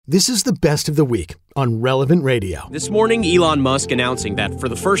This is the best of the week on Relevant Radio. This morning, Elon Musk announcing that for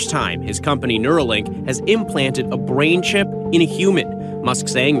the first time, his company Neuralink has implanted a brain chip in a human. Musk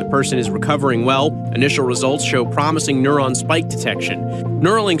saying the person is recovering well. Initial results show promising neuron spike detection.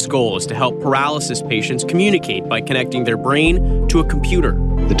 Neuralink's goal is to help paralysis patients communicate by connecting their brain to a computer.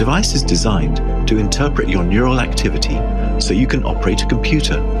 The device is designed to interpret your neural activity so you can operate a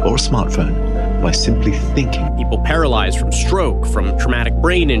computer or a smartphone by simply thinking. People paralyzed from stroke, from traumatic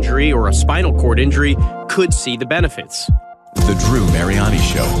brain injury, or a spinal cord injury could see the benefits. The Drew Mariani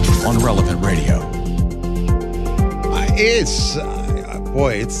Show on Relevant Radio. It's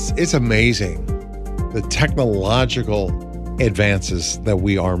amazing the technological advances that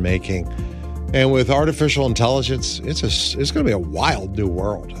we are making. And with artificial intelligence, it's going to be a wild new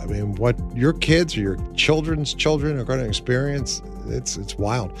world. I mean, what your kids or your children's children are going to experience, it's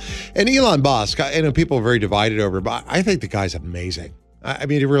wild. And Elon Musk, I know people are very divided over it, but I think the guy's amazing. I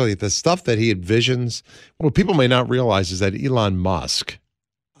mean, really, the stuff that he envisions, what people may not realize is that Elon Musk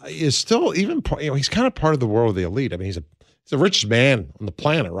is still he's kind of part of the world of the elite. I mean, he's the richest man on the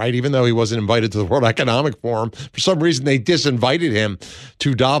planet, right? Even though he wasn't invited to the World Economic Forum. For some reason, they disinvited him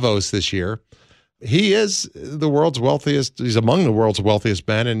to Davos this year. He is the world's wealthiest. He's among the world's wealthiest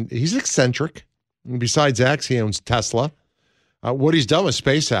men, and he's eccentric. And besides X, he owns Tesla. What he's done with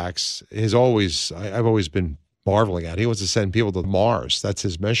SpaceX is I've always been marveling at. He wants to send people to Mars. That's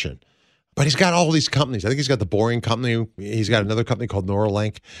his mission. But he's got all these companies. I think he's got the Boring Company. He's got another company called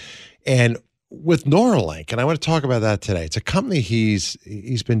Neuralink. And with Neuralink, and I want to talk about that today, it's a company he's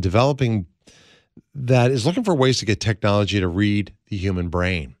been developing that is looking for ways to get technology to read the human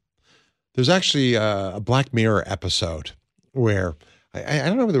brain. There's actually a Black Mirror episode where, I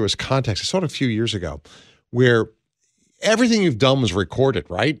don't know if there was context, I saw it a few years ago, where everything you've done was recorded,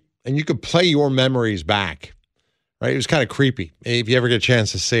 right? And you could play your memories back, right? It was kind of creepy. If you ever get a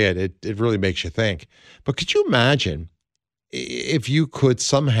chance to see it, it really makes you think. But could you imagine if you could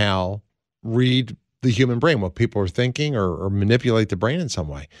somehow read the human brain, what people are thinking, or manipulate the brain in some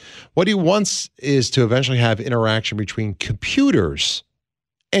way? What he wants is to eventually have interaction between computers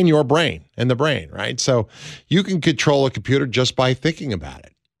and your brain and the brain, right? So you can control a computer just by thinking about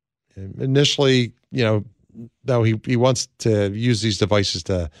it. Initially, though he wants to use these devices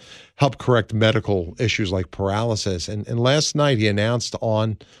to help correct medical issues like paralysis. And last night he announced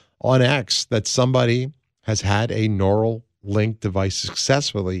on X that somebody has had a Neuralink device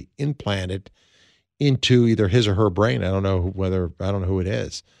successfully implanted into either his or her brain. I don't know who it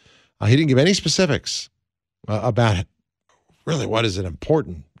is. He didn't give any specifics about it. Really, what is an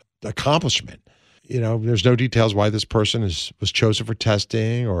important accomplishment? There's no details why this person was chosen for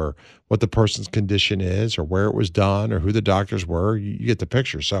testing, or what the person's condition is, or where it was done, or who the doctors were. You get the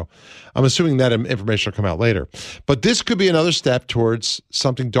picture. So I'm assuming that information will come out later. But this could be another step towards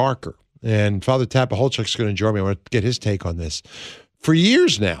something darker. And Father Pacholczyk is going to join me. I want to get his take on this. For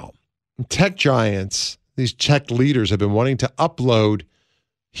years now, tech giants, these tech leaders have been wanting to upload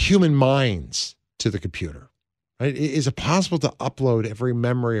human minds to the computer. Right? Is it possible to upload every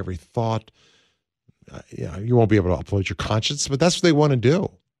memory, every thought? You won't be able to upload your conscience, but that's what they want to do.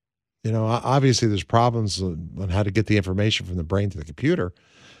 Obviously there's problems on how to get the information from the brain to the computer,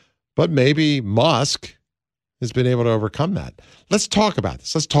 but maybe Musk has been able to overcome that. Let's talk about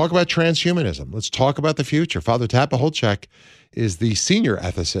this. Let's talk about transhumanism. Let's talk about the future. Father Pacholczyk is the senior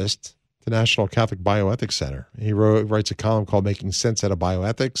ethicist at the National Catholic Bioethics Center. He writes a column called Making Sense Out of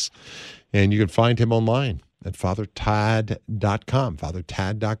Bioethics, and you can find him online at fathertad.com,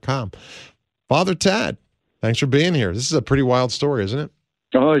 fathertad.com. Father Tad, thanks for being here. This is a pretty wild story, isn't it?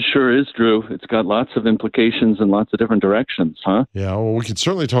 Oh, it sure is, Drew. It's got lots of implications in lots of different directions, huh? Yeah, well, we can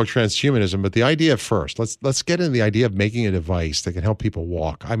certainly talk transhumanism, but the idea first. Let's get into the idea of making a device that can help people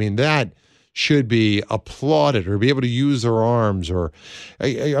walk. I mean, that should be applauded, or be able to use their arms, or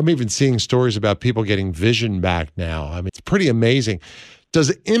I'm even seeing stories about people getting vision back now. I mean, it's pretty amazing.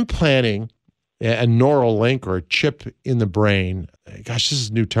 Does implanting a neural link or a chip in the brain, gosh, this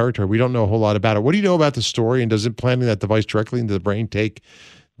is new territory. We don't know a whole lot about it. What do you know about the story, and does implanting that device directly into the brain take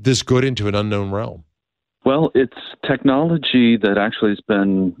this good into an unknown realm? Well, it's technology that actually has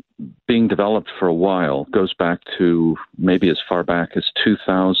been being developed for a while. It goes back to maybe as far back as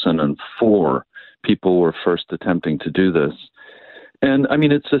 2004. People were first attempting to do this. And I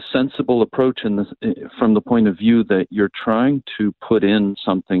mean, it's a sensible approach from the point of view that you're trying to put in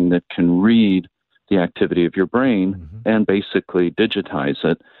something that can read the activity of your brain and basically digitize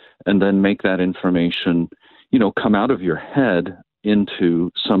it, and then make that information, come out of your head into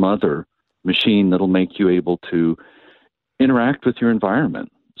some other machine that'll make you able to interact with your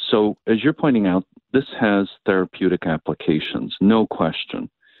environment. So as you're pointing out, this has therapeutic applications, no question.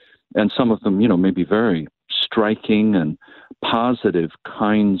 and some of them, may be very striking and positive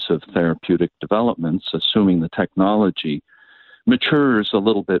kinds of therapeutic developments, assuming the technology matures a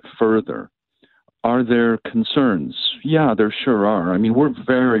little bit further. Are there concerns? Yeah, there sure are. I mean, we're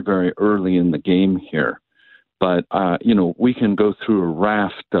very, very early in the game here, but, we can go through a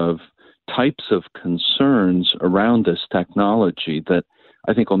raft of types of concerns around this technology that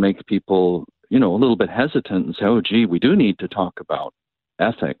I think will make people, a little bit hesitant and say, oh, gee, we do need to talk about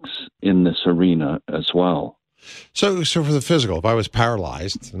ethics in this arena as well. So for the physical, if I was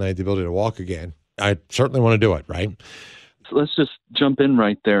paralyzed and I had the ability to walk again, I certainly want to do it, right? So let's just jump in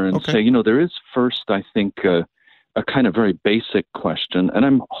right there and say, there is first, I think, a kind of very basic question, and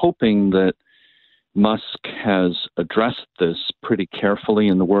I'm hoping that Musk has addressed this pretty carefully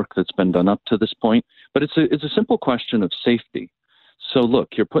in the work that's been done up to this point, but it's a simple question of safety. So look,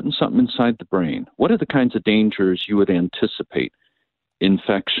 you're putting something inside the brain. What are the kinds of dangers you would anticipate?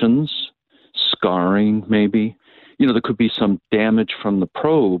 Infections, scarring, maybe. There could be some damage from the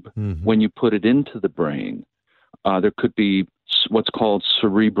probe when you put it into the brain. There could be what's called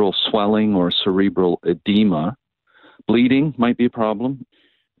cerebral swelling or cerebral edema. Bleeding might be a problem.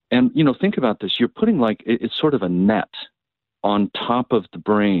 And, think about this. You're putting it's sort of a net on top of the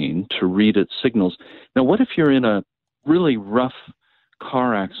brain to read its signals. Now, what if you're in a really rough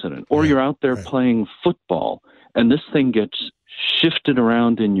car accident or you're out there playing football and this thing gets shifted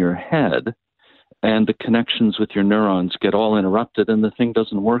around in your head and the connections with your neurons get all interrupted and the thing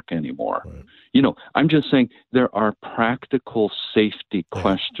doesn't work anymore? Right. I'm just saying there are practical safety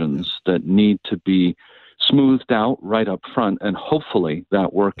questions that need to be smoothed out right up front, and hopefully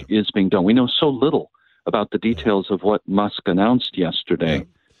that work is being done. We know so little about the details of what Musk announced yesterday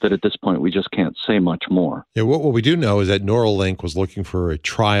that at this point we just can't say much more. Yeah, what we do know is that Neuralink was looking for a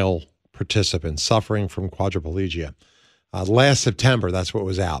trial participant suffering from quadriplegia. Last September, that's what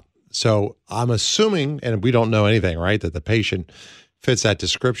was out. So I'm assuming, and we don't know anything, right, that the patient fits that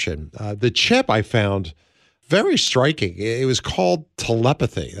description. The chip I found very striking. It was called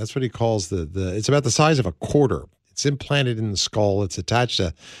telepathy. That's what he calls it's about the size of a quarter. It's implanted in the skull. It's attached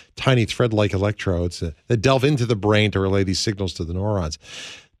to tiny thread-like electrodes that delve into the brain to relay these signals to the neurons.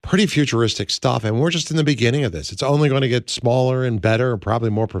 Pretty futuristic stuff, and we're just in the beginning of this. It's only going to get smaller and better and probably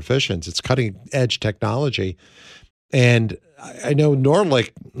more proficient. It's cutting-edge technology. And I know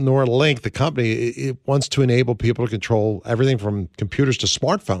Neuralink, the company, it wants to enable people to control everything from computers to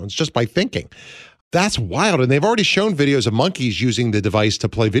smartphones just by thinking. That's wild. And they've already shown videos of monkeys using the device to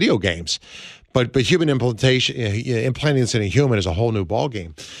play video games. But human implantation, implanting this in a human is a whole new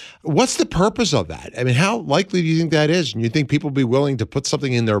ballgame. What's the purpose of that? I mean, how likely do you think that is? And you think people will be willing to put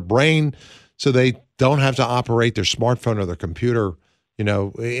something in their brain so they don't have to operate their smartphone or their computer, in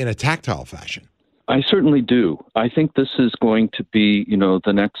a tactile fashion? I certainly do. I think this is going to be,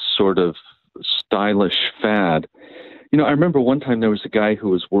 the next sort of stylish fad. I remember one time there was a guy who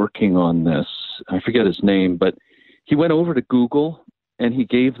was working on this. I forget his name, but he went over to Google and he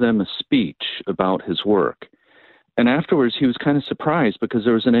gave them a speech about his work. And afterwards, he was kind of surprised because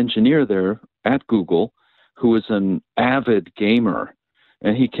there was an engineer there at Google who was an avid gamer.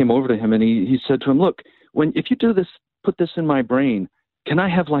 And he came over to him and he said to him, look, if you do this, put this in my brain, can I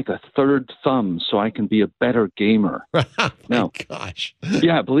have like a third thumb so I can be a better gamer? Now, gosh.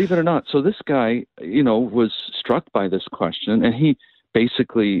 Yeah, believe it or not. So this guy, was struck by this question, and he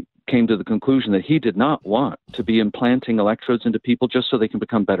basically came to the conclusion that he did not want to be implanting electrodes into people just so they can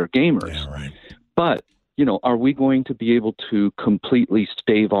become better gamers. Yeah, right. But, are we going to be able to completely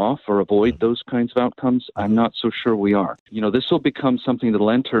stave off or avoid those kinds of outcomes? I'm not so sure we are. This will become something that will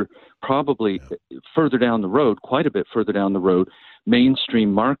enter probably further down the road, quite a bit further down the road,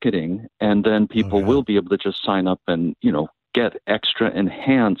 mainstream marketing, and then people will be able to just sign up and, get extra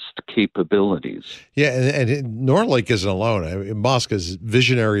enhanced capabilities. Yeah, and Neuralink isn't alone. I mean, Musk, as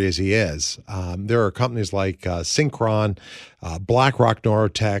visionary as he is, there are companies like Synchron, BlackRock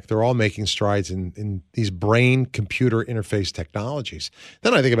Neurotech. They're all making strides in these brain-computer interface technologies.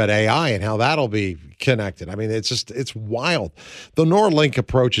 Then I think about AI and how that'll be connected. I mean, it's wild. The Neuralink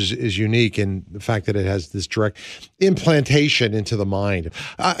approach is unique in the fact that it has this direct implantation into the mind.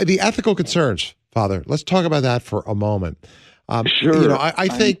 The ethical concerns, Father, let's talk about that for a moment. Sure. I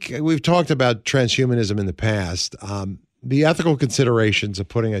think we've talked about transhumanism in the past. The ethical considerations of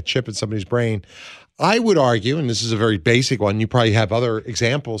putting a chip in somebody's brain, I would argue, and this is a very basic one, you probably have other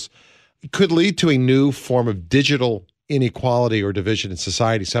examples, could lead to a new form of digital inequality or division in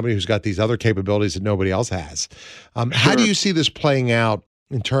society, somebody who's got these other capabilities that nobody else has. How do you see this playing out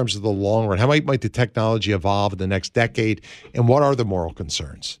in terms of the long run? How might the technology evolve in the next decade, and what are the moral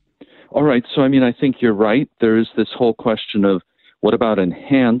concerns? All right. So, I think you're right. There is this whole question of What about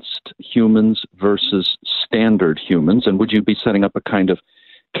enhanced humans versus standard humans? And would you be setting up a kind of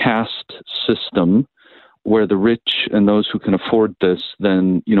caste system where the rich and those who can afford this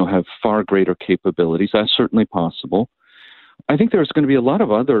then, have far greater capabilities? That's certainly possible. I think there's going to be a lot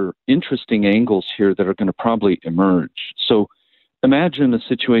of other interesting angles here that are going to probably emerge. So imagine a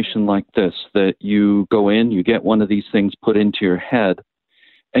situation like this, that you go in, you get one of these things put into your head,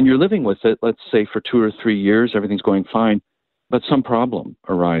 and you're living with it, let's say for 2 or 3 years, everything's going fine, but some problem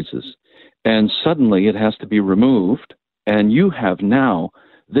arises. And suddenly it has to be removed, and you have now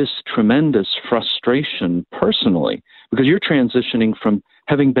this tremendous frustration personally, because you're transitioning from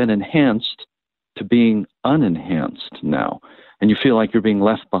having been enhanced to being unenhanced now. And you feel like you're being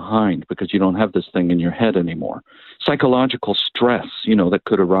left behind because you don't have this thing in your head anymore. Psychological stress, that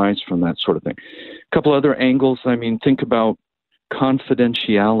could arise from that sort of thing. A couple other angles, think about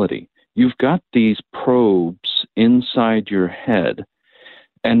confidentiality. You've got these probes inside your head,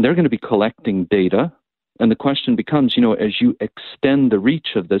 and they're going to be collecting data. And the question becomes, as you extend the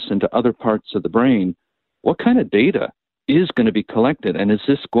reach of this into other parts of the brain, what kind of data is going to be collected? And is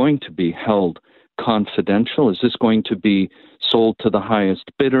this going to be held confidential? Is this going to be sold to the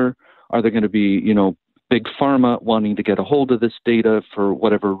highest bidder? Are there going to be, big pharma wanting to get a hold of this data for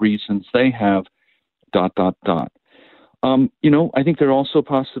whatever reasons they have, ... I think there are also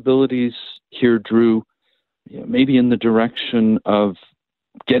possibilities here, Drew, maybe in the direction of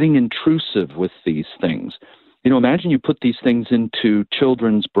getting intrusive with these things. Imagine you put these things into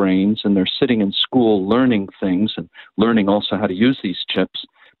children's brains and they're sitting in school learning things and learning also how to use these chips.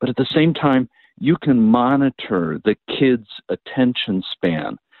 But at the same time, you can monitor the kid's attention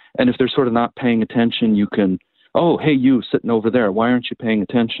span. And if they're sort of not paying attention, you can, oh, hey, you sitting over there, why aren't you paying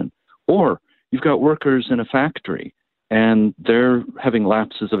attention? Or you've got workers in a factory and they're having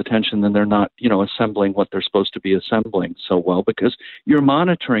lapses of attention and they're not, assembling what they're supposed to be assembling so well because you're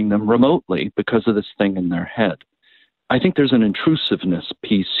monitoring them remotely because of this thing in their head. I think there's an intrusiveness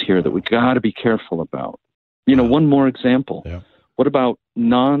piece here that we got to be careful about. One more example. Yeah. What about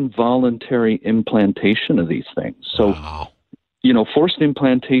non-voluntary implantation of these things? So, forced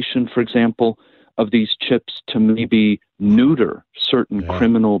implantation, for example, of these chips to maybe neuter certain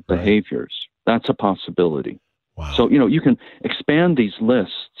criminal behaviors. That's a possibility. Wow. So, you can expand these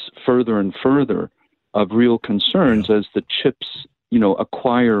lists further and further of real concerns as the chips,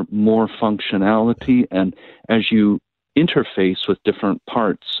 acquire more functionality and as you interface with different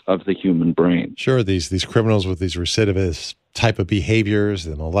parts of the human brain. Sure, these criminals with these recidivist type of behaviors,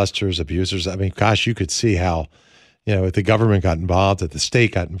 the molesters, abusers, gosh, you could see how, if the government got involved, if the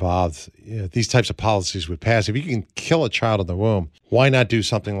state got involved, these types of policies would pass. If you can kill a child in the womb, why not do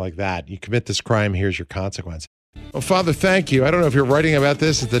something like that? You commit this crime, here's your consequence. Well, Father, thank you. I don't know if you're writing about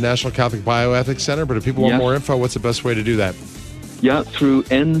this at the National Catholic Bioethics Center, but if people want more info, what's the best way to do that? Yeah, through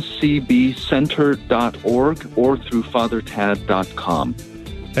ncbcenter.org or through fathertad.com.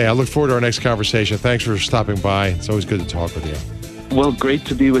 Hey, I look forward to our next conversation. Thanks for stopping by. It's always good to talk with you. Well, great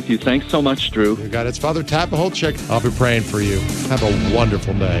to be with you. Thanks so much, Drew. You got it. It's Father Pacholczyk. I'll be praying for you. Have a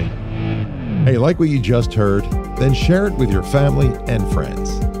wonderful day. Hey, like what you just heard? Then share it with your family and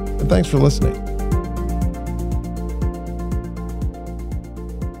friends. And thanks for listening.